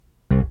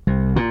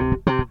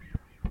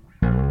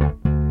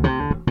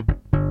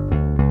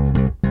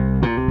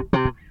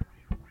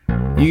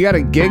You got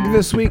a gig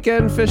this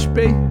weekend,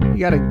 Fishby? You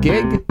got a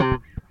gig?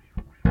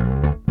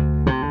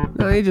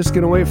 No, you're just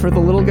gonna wait for the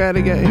little guy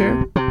to get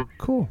here?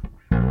 Cool.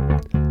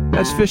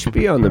 That's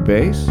Fishby on the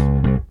bass.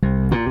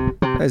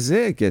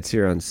 Isaiah gets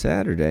here on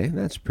Saturday.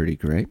 That's pretty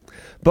great.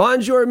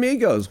 Bonjour,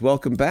 amigos.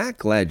 Welcome back.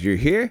 Glad you're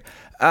here.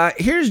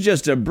 Here's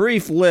just a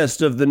brief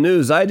list of the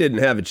news I didn't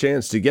have a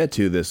chance to get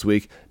to this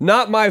week.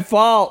 Not my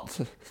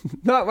fault.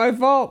 Not my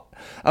fault.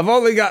 I've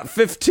only got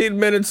 15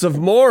 minutes of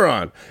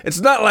moron. It's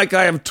not like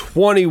I have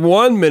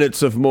 21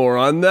 minutes of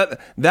moron.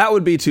 That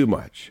would be too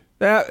much.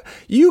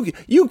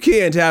 You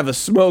can't have a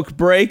smoke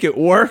break at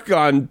work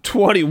on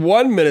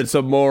 21 minutes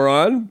of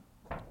moron.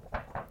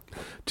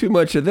 Too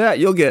much of that,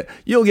 you'll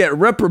get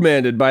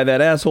reprimanded by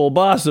that asshole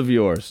boss of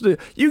yours.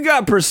 You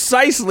got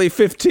precisely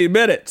 15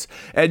 minutes,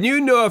 and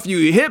you know if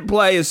you hit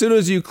play as soon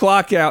as you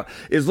clock out,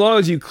 as long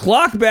as you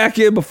clock back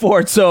in before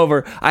it's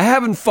over, I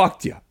haven't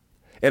fucked you.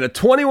 And a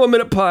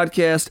 21-minute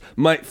podcast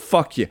might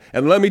fuck you.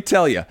 And let me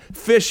tell you,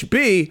 Fish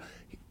B,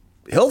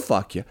 he'll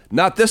fuck you.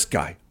 Not this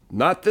guy.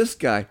 Not this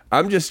guy.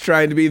 I'm just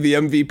trying to be the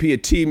MVP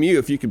of Team U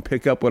if you can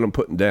pick up what I'm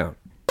putting down.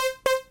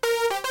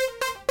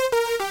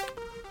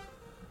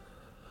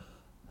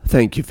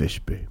 Thank you,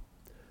 Fishby.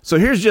 So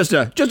here's just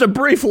a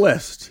brief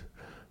list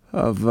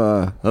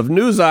of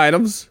news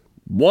items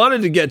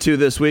wanted to get to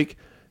this week,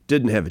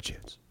 didn't have a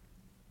chance.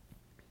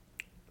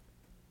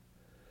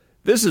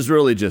 This has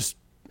really just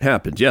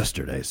happened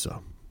yesterday,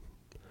 so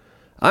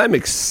I'm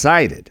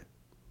excited,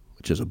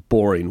 which is a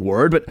boring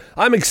word, but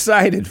I'm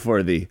excited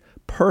for the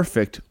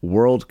perfect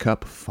World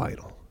Cup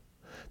final.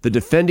 The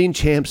defending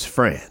champs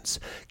France,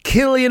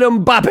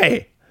 Kylian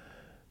Mbappe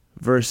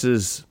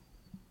versus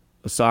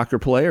a soccer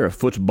player, a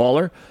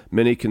footballer,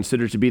 many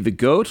consider to be the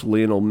GOAT,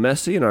 Lionel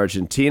Messi in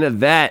Argentina.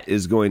 That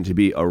is going to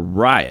be a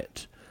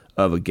riot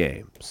of a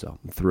game, so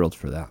I'm thrilled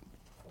for that.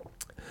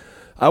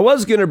 I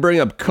was going to bring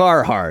up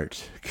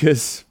Carhartt,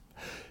 because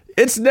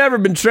it's never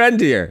been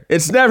trendier.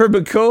 It's never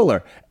been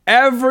cooler.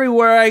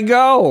 Everywhere I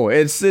go,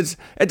 it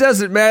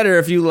doesn't matter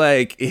if you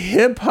like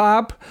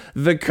hip-hop,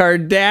 the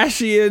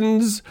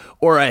Kardashians,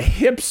 or a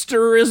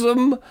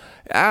hipsterism.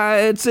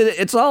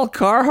 It's all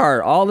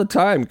Carhartt all the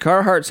time.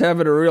 Carhartt's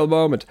having a real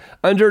moment.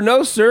 Under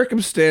no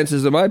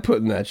circumstances am I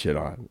putting that shit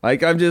on.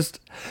 Like, I'm just,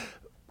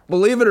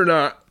 believe it or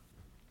not,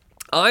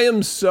 I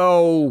am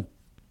so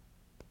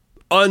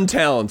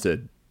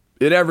untalented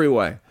in every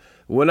way.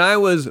 When I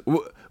was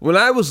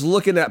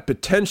looking at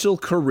potential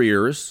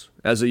careers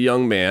as a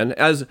young man,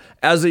 as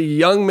a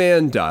young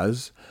man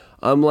does,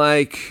 I'm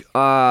like,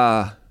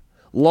 long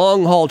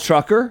haul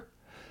trucker.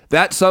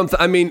 That's something,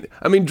 I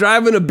mean,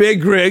 driving a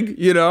big rig,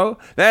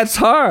 that's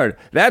hard.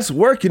 That's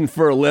working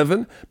for a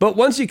living. But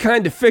once you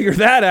kind of figure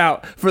that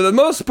out, for the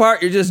most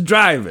part, you're just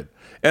driving.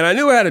 And I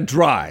knew how to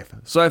drive.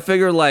 So I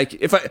figured, like,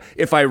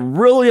 if I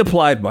really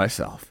applied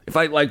myself, if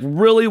I like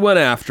really went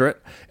after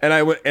it, and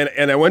I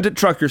went to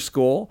trucker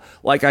school,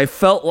 like, I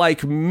felt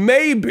like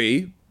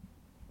maybe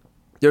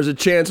there's a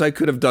chance I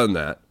could have done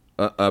that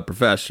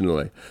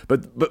professionally.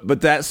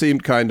 But that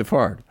seemed kind of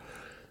hard.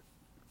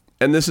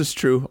 And this is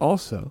true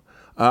also.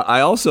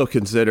 I also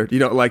considered,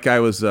 like I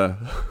was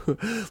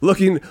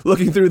looking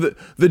through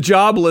the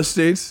job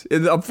listings.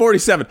 I'm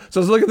 47, so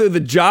I was looking through the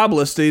job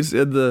listings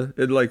in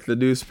the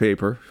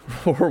newspaper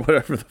or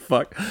whatever the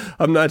fuck.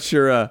 I'm not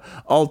sure.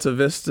 Alta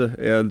Vista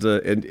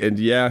and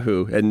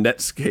Yahoo and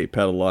Netscape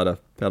had a lot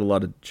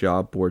of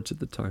job boards at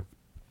the time.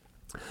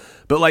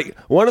 But like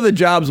one of the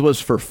jobs was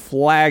for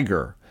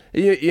flagger.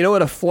 You know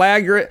what a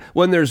flagger,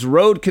 when there's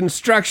road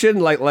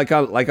construction, like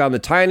on the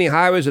tiny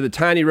highways or the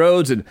tiny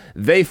roads, and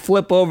they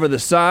flip over the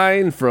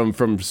sign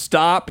from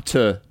stop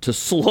to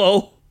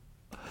slow.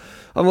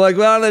 I'm like,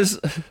 well,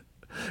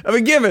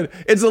 given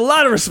it's a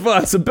lot of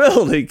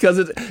responsibility because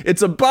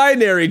it's a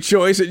binary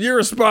choice, and you're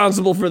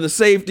responsible for the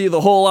safety of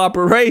the whole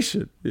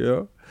operation.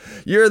 You're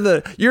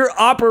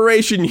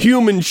Operation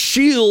Human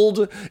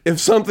Shield if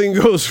something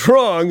goes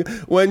wrong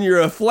when you're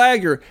a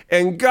flagger,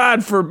 and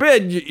God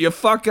forbid you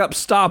fuck up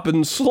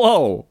stopping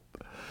slow.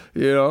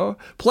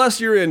 Plus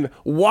you're in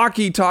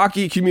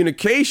walkie-talkie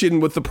communication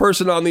with the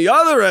person on the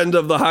other end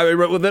of the highway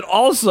with it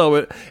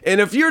also. And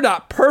if you're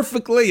not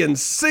perfectly in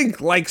sync,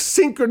 like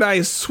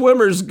synchronized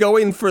swimmers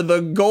going for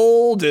the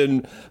gold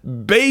in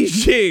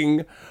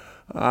Beijing,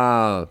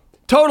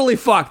 totally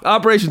fucked.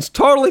 Operation's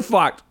totally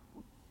fucked.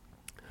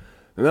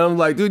 And I'm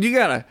like, dude, you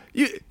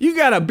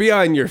gotta be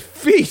on your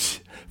feet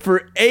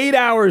for 8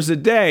 hours a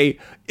day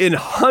in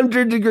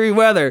 100-degree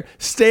weather,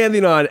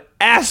 standing on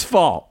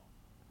asphalt.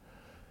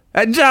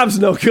 That job's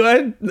no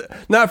good.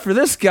 Not for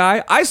this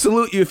guy. I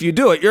salute you if you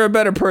do it. You're a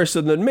better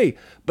person than me.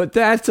 But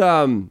that,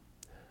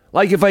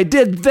 like if I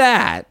did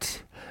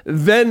that,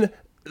 then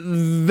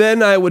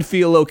I would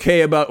feel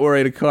okay about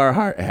wearing a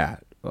Carhartt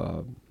hat.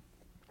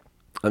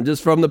 I'm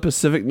just from the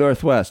Pacific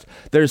Northwest.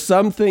 There's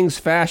some things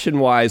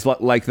fashion-wise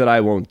like that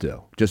I won't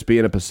do, just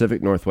being a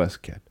Pacific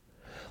Northwest kid.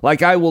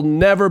 Like I will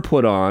never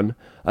put on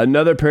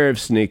another pair of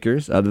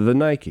sneakers other than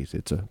Nikes.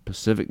 It's a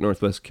Pacific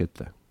Northwest kid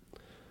thing.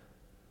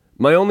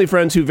 My only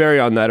friends who vary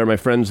on that are my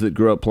friends that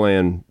grew up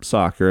playing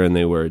soccer and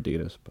they wear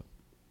Adidas. But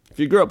If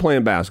you grew up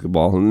playing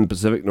basketball in the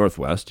Pacific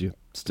Northwest, you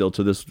still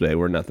to this day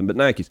wear nothing but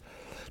Nikes.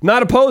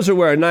 Not opposed to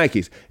wearing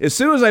Nikes. As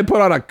soon as I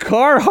put on a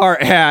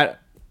Carhartt hat,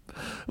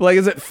 like,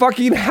 is it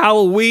fucking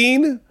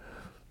Halloween?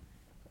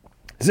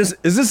 Is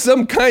this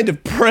some kind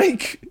of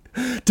prank?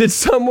 Did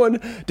someone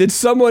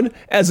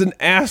as an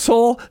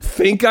asshole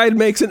think I'd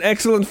make an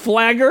excellent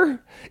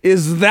flagger?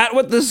 Is that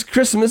what this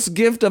Christmas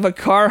gift of a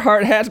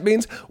Carhartt hat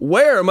means?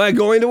 Where am I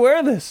going to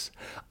wear this?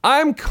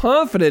 I'm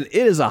confident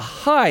it is a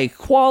high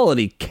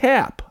quality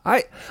cap.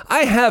 I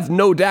have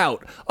no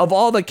doubt of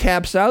all the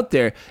caps out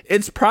there,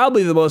 it's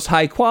probably the most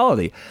high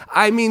quality.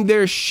 I mean,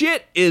 their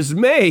shit is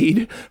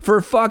made for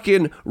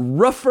fucking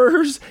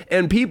roofers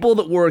and people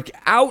that work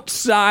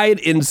outside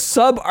in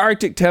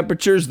subarctic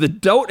temperatures that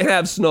don't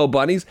have snow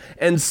bunnies,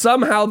 and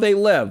somehow they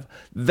live.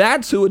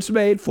 That's who it's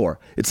made for.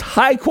 It's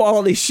high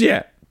quality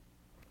shit.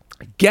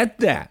 Get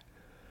that.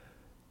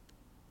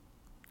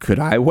 Could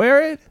I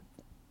wear it?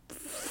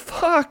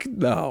 Fuck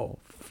no.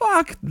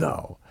 Fuck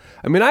no.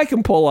 I mean, I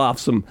can pull off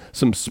some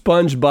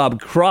SpongeBob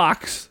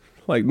Crocs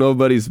like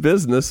nobody's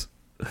business.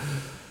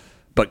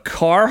 But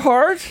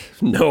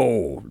Carhartt?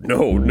 No.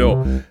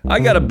 I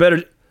got a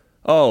better...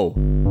 Oh.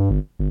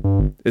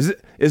 Is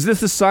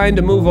this a sign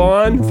to move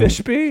on,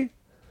 Fishby?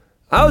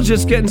 I was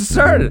just getting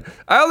started.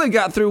 I only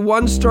got through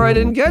one story I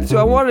didn't get to.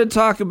 I wanted to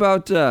talk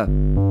about...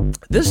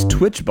 this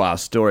Twitch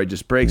boss story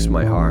just breaks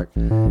my heart.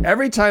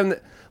 Every time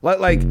that...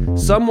 Like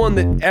someone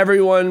that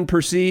everyone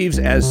perceives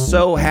as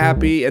so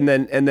happy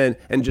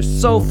and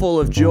just so full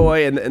of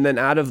joy and then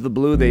out of the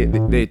blue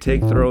they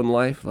take their own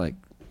life. Like,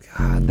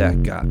 God,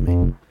 that got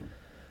me.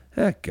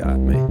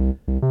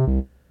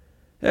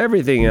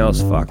 Everything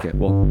else, fuck it.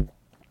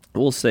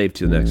 We'll save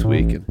till next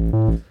week.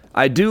 And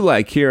I do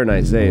like hearing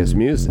Isaiah's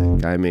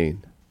music. I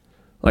mean,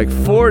 like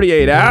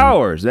 48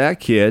 hours, that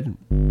kid.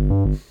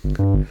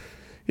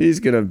 He's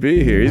gonna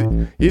be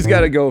here. He's got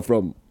to go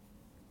from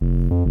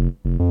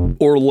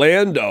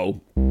Orlando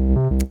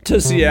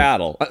to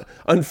Seattle.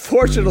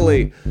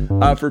 Unfortunately,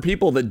 for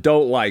people that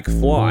don't like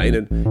flying,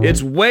 and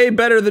it's way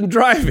better than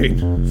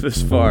driving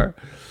this far.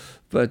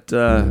 But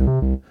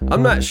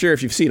I'm not sure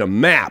if you've seen a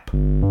map,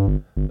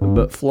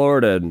 but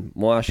Florida and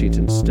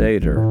Washington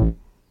State are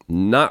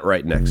not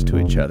right next to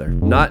each other,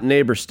 not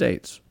neighbor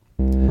states.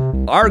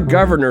 Our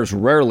governors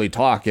rarely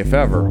talk, if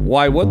ever.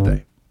 Why would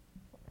they?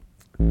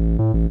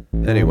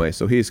 Anyway,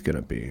 so he's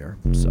gonna be here,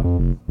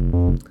 so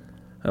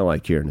I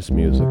like hearing his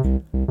music.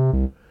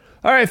 All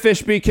right,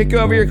 Fishby, kick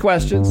over your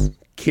questions.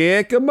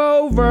 Kick them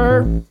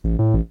over.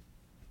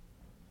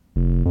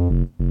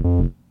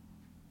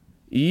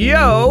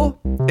 Yo,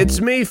 it's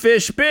me,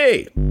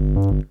 Fishby.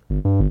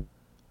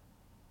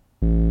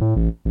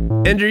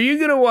 And are you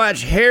going to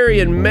watch Harry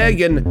and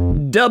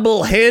Meghan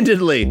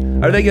double-handedly?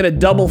 Are they going to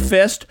double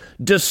fist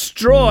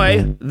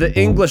destroy the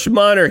English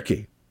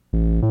monarchy?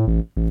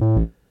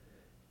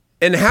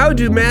 And how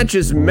do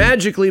matches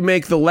magically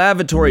make the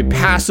lavatory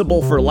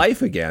passable for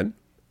life again?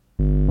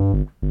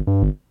 And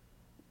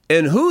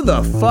who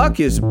the fuck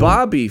is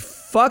Bobby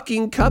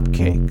fucking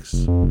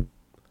Cupcakes?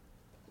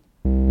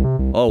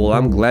 Oh, well,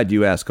 I'm glad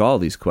you asked all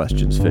these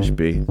questions,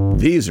 Fishby.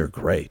 These are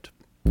great.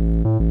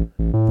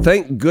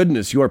 Thank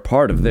goodness you're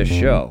part of this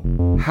show.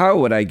 How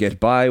would I get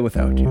by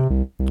without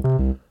you?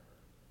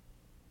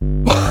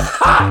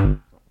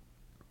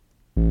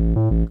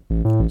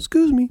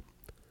 Excuse me.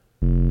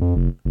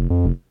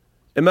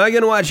 Am I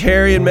going to watch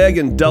Harry and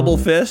Meghan double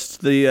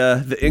fist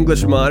the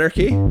English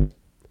monarchy?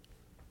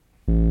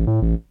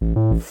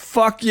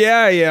 Fuck yeah,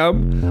 I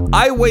am.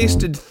 I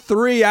wasted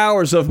 3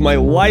 hours of my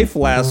life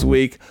last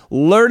week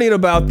learning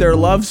about their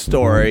love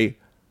story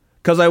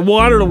because I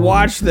wanted to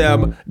watch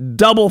them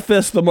double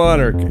fist the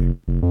monarchy.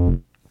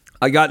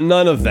 I got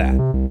none of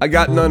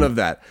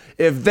that.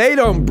 If they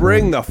don't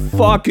bring the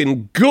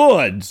fucking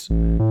goods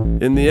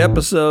in the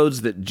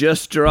episodes that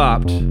just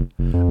dropped,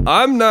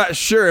 I'm not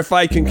sure if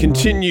I can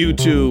continue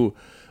to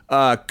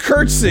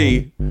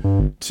curtsy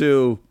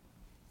to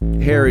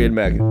Harry and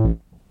Meghan.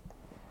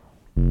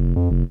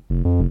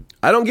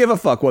 I don't give a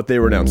fuck what they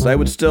renounced. I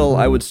would still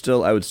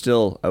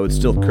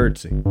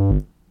curtsy.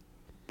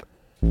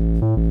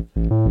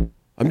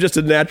 I'm just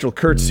a natural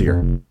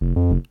curtsier.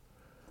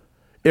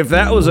 If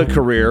that was a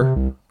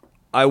career,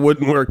 I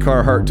wouldn't wear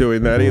Carhartt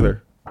doing that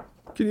either.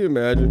 Can you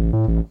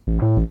imagine?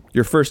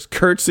 Your first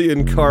curtsy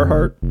in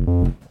Carhartt?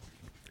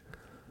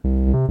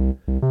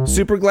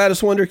 Super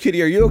Gladys Wonder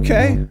Kitty, are you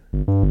okay?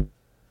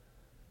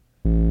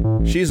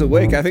 She's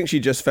awake. I think she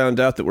just found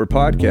out that we're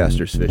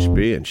podcasters,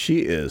 Fishby, and she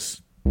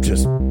is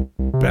just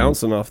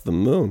bouncing off the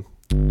moon.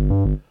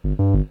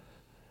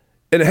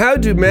 And how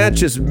do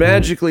matches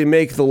magically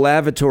make the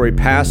lavatory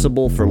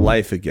passable for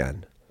life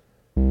again?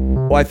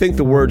 Well, I think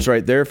the word's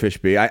right there,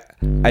 Fishby.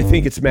 I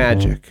think it's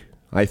magic.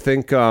 I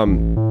think,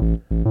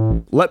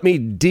 let me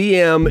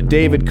DM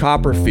David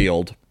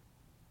Copperfield.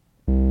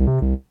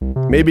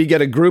 Maybe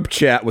get a group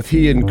chat with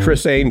he and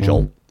Chris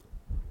Angel.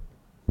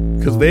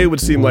 Because they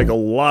would seem like a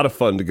lot of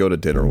fun to go to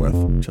dinner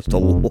with. Just a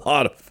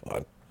lot of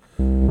fun.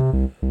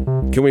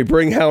 Can we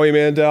bring Howie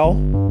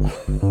Mandel?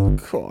 Oh,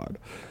 God.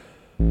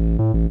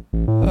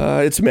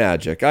 It's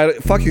magic. I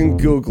fucking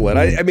Google it.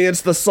 I mean,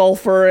 it's the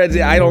sulfur.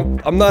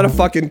 I'm not a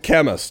fucking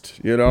chemist,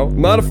 you know?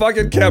 I'm not a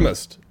fucking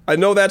chemist. I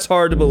know that's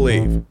hard to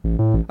believe.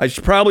 I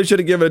probably should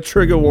have given a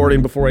trigger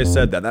warning before I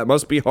said that. That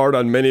must be hard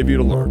on many of you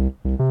to learn.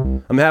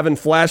 I'm having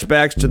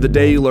flashbacks to the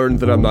day you learned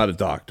that I'm not a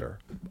doctor.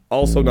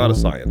 Also not a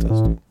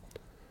scientist.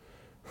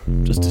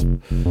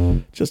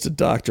 Just a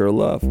doctor of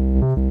love.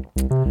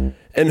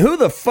 And who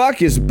the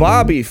fuck is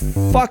Bobby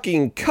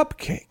fucking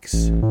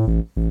Cupcakes?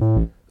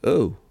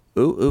 Ooh.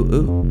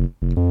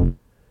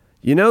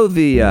 You know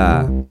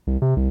the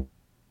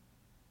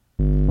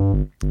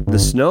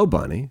Snow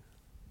Bunny?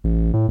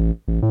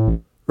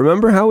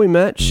 Remember how we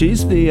met?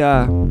 She's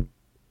the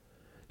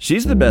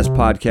best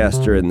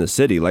podcaster in the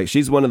city. Like,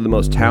 she's one of the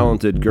most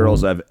talented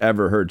girls I've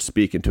ever heard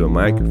speak into a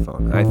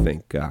microphone. I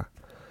think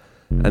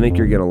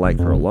you're gonna like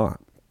her a lot.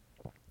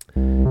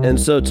 And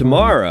so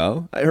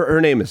tomorrow, her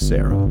name is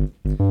Sarah,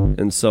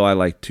 and so I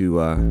like to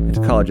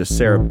call her just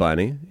Sarah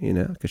Bunny, you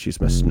know, because she's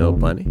my snow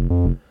bunny.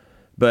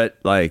 But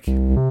like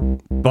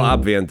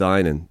Bob Van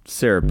Dyne and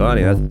Sarah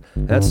Bunny,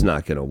 that's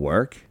not gonna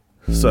work.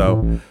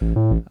 So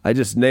I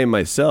just named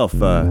myself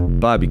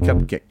Bobby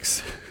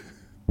Cupcakes,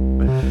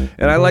 and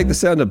I like the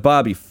sound of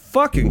Bobby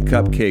fucking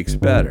Cupcakes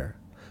better.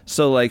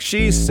 So like,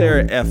 she's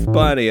Sarah F.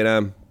 Bunny and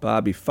I'm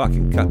Bobby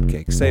fucking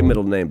Cupcakes. Same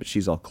middle name, but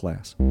she's all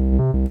class.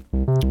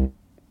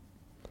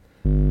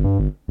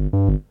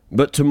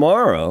 But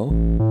tomorrow,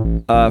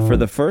 for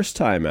the first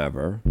time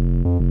ever,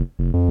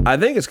 I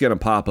think it's gonna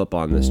pop up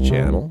on this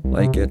channel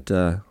like it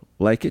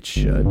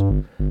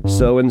should.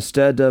 So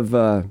instead of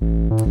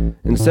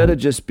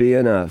just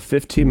being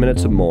 15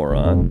 minutes of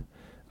moron,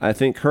 I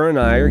think her and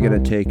I are gonna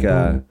take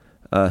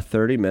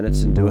 30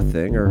 minutes and do a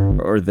thing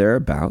or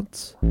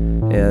thereabouts,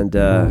 and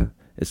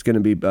it's gonna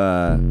be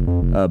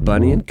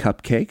Bunny and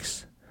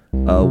Cupcakes,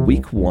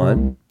 week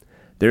 1.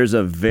 There's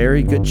a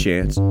very good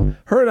chance.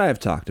 Her and I have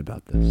talked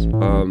about this.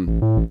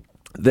 We've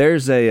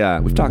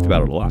talked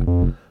about it a lot.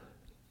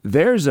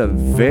 There's a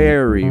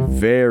very,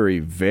 very,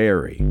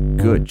 very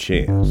good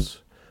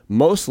chance,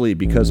 mostly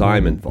because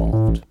I'm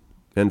involved,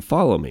 and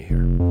follow me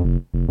here.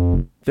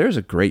 There's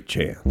a great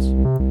chance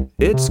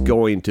it's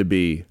going to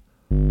be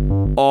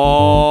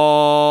awful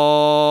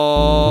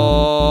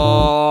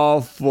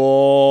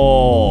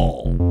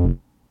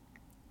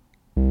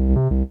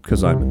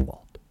because I'm involved.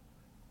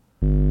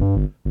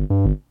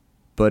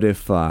 But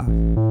if I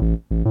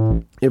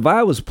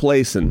was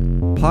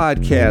placing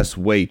podcast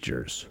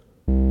wagers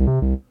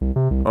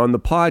on the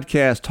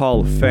Podcast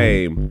Hall of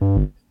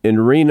Fame in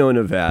Reno,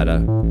 Nevada,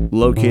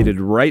 located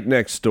right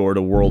next door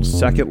to world's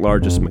second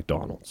largest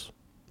McDonald's,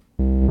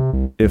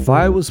 if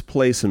I was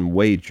placing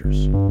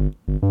wagers,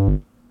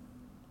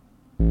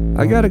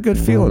 I got a good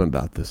feeling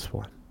about this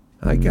one.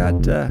 I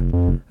got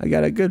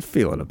a good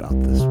feeling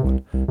about this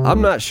one.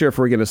 I'm not sure if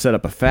we're going to set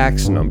up a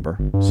fax number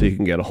so you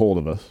can get a hold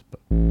of us, but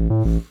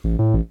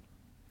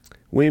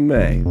we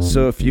may.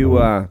 So if you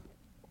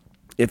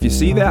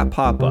see that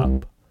pop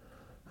up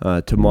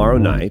tomorrow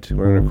night,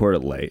 we're going to record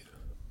it late,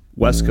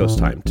 West Coast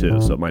time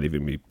too, so it might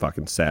even be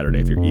fucking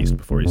Saturday if you're east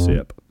before you see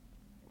it.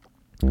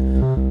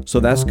 So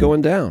that's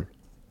going down.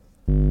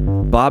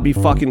 Bobby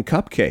fucking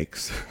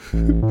Cupcakes.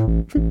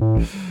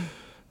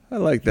 I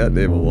like that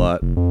name a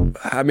lot.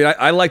 I mean,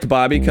 I liked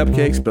Bobby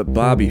Cupcakes, but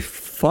Bobby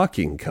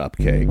fucking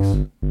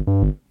Cupcakes.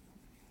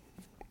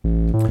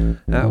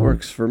 That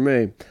works for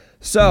me.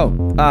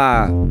 So,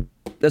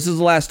 this is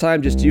the last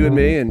time just you and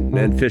me and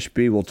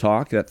Fishby will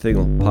talk. That thing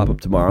will pop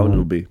up tomorrow,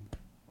 and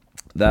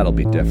that'll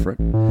be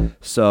different.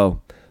 So,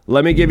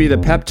 let me give you the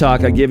pep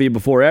talk I give you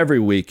before every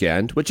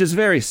weekend, which is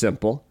very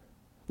simple.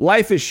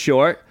 Life is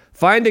short.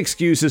 Find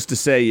excuses to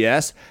say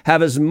yes.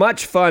 Have as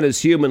much fun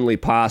as humanly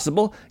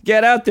possible.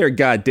 Get out there,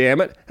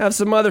 goddammit. Have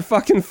some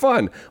motherfucking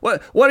fun.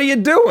 What are you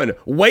doing?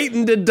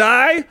 Waiting to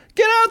die?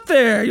 Get out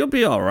there. You'll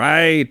be all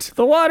right.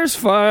 The water's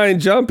fine.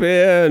 Jump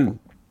in.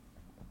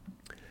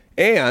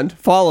 And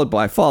followed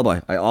by,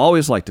 I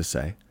always like to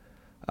say,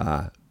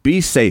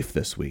 be safe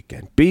this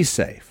weekend. Be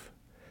safe.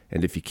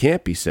 And if you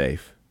can't be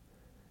safe,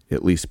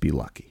 at least be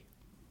lucky.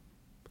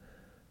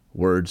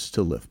 Words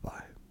to live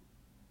by.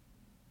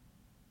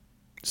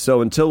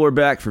 So until we're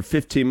back for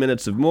 15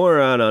 minutes of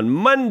moron on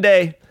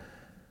Monday,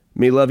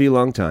 me love you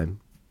long time.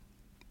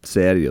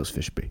 Say adios,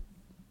 Fishby.